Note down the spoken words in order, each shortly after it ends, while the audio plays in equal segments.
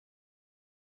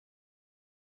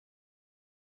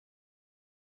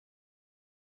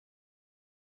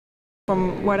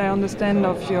From what I understand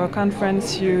of your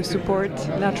conference, you support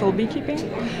natural beekeeping.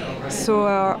 So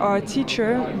our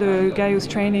teacher, the guy who's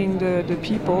training the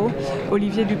people,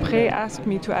 Olivier Dupré, asked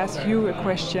me to ask you a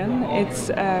question. It's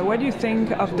what do you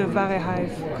think of the Warré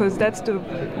hive? Because that's the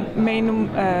main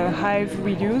hive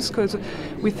we use, because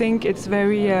we think it's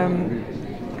very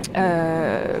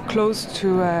close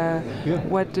to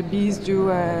what the bees do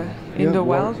in the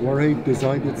wild. Warré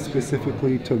designed it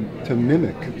specifically to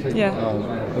mimic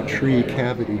a tree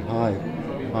cavity hive.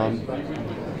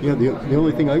 The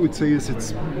only thing I would say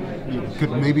is you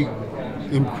could maybe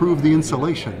improve the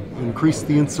insulation, increase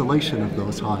the insulation of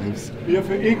those hives. We have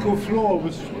an eco floor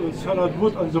with solid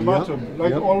wood on the bottom,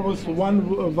 always one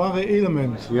Warré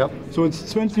element. So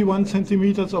it's 21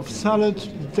 centimeters of solid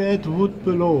dead wood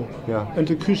below, and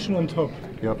the cushion on top.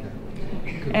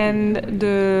 And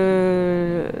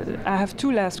I have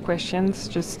two last questions.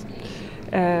 Just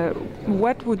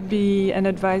what would be an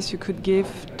advice you could give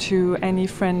to any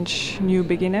French new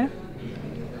beginner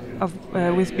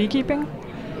with beekeeping?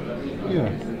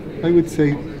 I would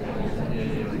say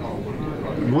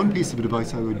one piece of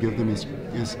advice I would give them is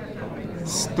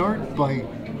start by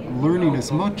learning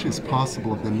as much as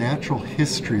possible of the natural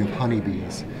history of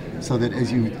honeybees, so that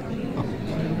as you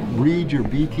read your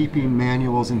beekeeping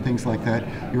manuals and things like that,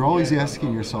 you're always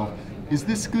asking yourself, is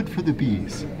this good for the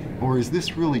bees? Or is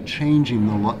this really changing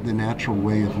the natural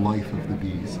way of life of the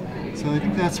bees? So I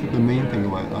think that's the main thing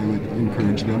I would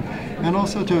encourage them. And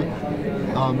also to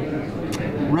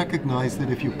recognize that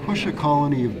if you push a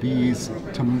colony of bees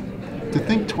to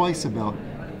think twice about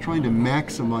trying to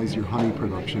maximize your honey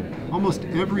production. Almost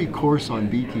every course on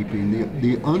beekeeping,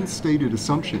 the unstated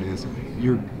assumption is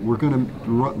we're going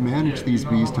to manage these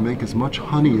bees to make as much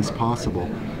honey as possible.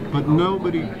 But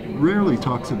nobody rarely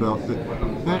talks about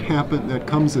that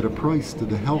comes at a price to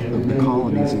the health of the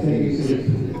colonies of bees.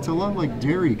 It's a lot like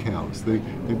dairy cows.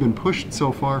 They've been pushed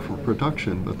so far for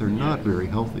production, but they're not very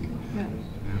healthy.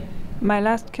 My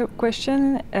last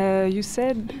question, you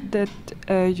said that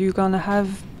you're going to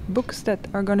have books that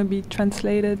are going to be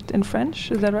translated in French,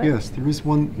 is that right? Yes, there is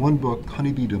one book,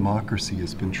 Honeybee Democracy,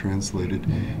 has been translated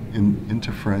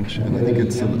into French, and I think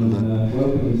it's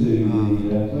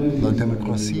La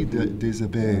démocratie des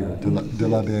abeilles, de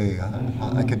l'abeille.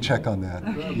 I can check on that.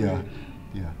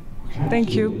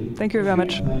 Thank you. Thank you very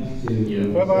much.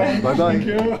 Bye-bye.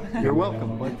 Bye-bye. You're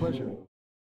welcome. My pleasure.